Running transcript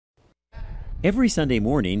Every Sunday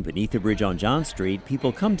morning, beneath the bridge on John Street,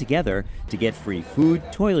 people come together to get free food,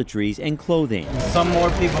 toiletries, and clothing. Some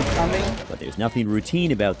more people coming. But there's nothing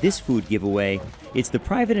routine about this food giveaway. It's the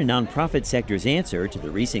private and nonprofit sector's answer to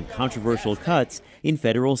the recent controversial cuts in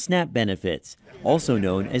federal SNAP benefits, also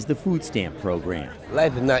known as the food stamp program.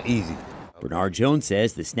 Life is not easy. Bernard Jones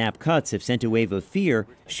says the SNAP cuts have sent a wave of fear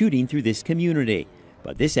shooting through this community.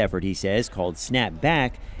 But this effort, he says, called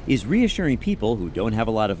SNAPBACK, is reassuring people who don't have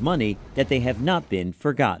a lot of money that they have not been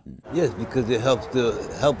forgotten. Yes, because it helps the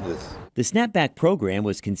helpless. The SNAPBACK program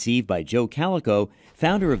was conceived by Joe Calico,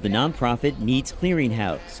 founder of the nonprofit Needs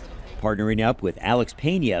Clearinghouse. Partnering up with Alex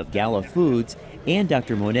Pena of Gala Foods and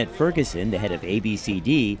Dr. Monette Ferguson, the head of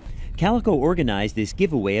ABCD, Calico organized this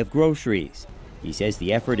giveaway of groceries. He says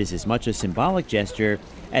the effort is as much a symbolic gesture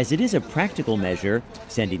as it is a practical measure,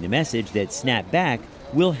 sending the message that SNAPBACK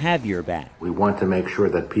will have your back. We want to make sure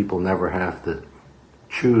that people never have to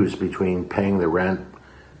choose between paying the rent,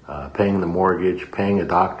 paying the mortgage, paying a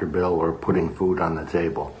doctor bill, or putting food on the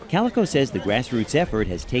table. Calico says the grassroots effort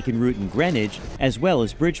has taken root in Greenwich as well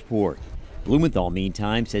as Bridgeport. Blumenthal,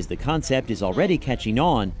 meantime, says the concept is already catching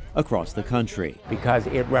on across the country. Because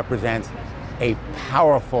it represents a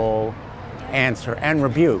powerful answer and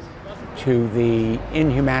rebuke to the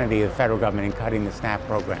inhumanity of the federal government in cutting the SNAP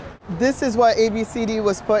program. This is what ABCD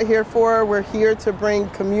was put here for. We're here to bring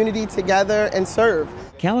community together and serve.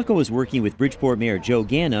 Calico is working with Bridgeport Mayor Joe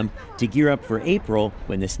Ganim to gear up for April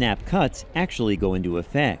when the SNAP cuts actually go into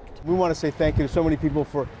effect. We want to say thank you to so many people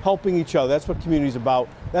for helping each other. That's what community's about.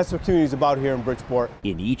 That's what community's about here in Bridgeport.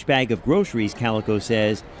 In each bag of groceries, Calico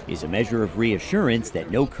says, is a measure of reassurance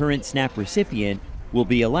that no current SNAP recipient will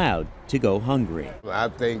be allowed to go hungry. I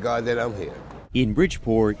thank God that I'm here. In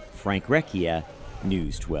Bridgeport, Frank Recchia,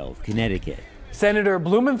 News 12, Connecticut. Senator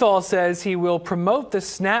Blumenthal says he will promote the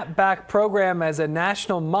SNAPBACK program as a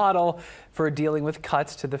national model for dealing with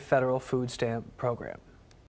cuts to the federal food stamp program.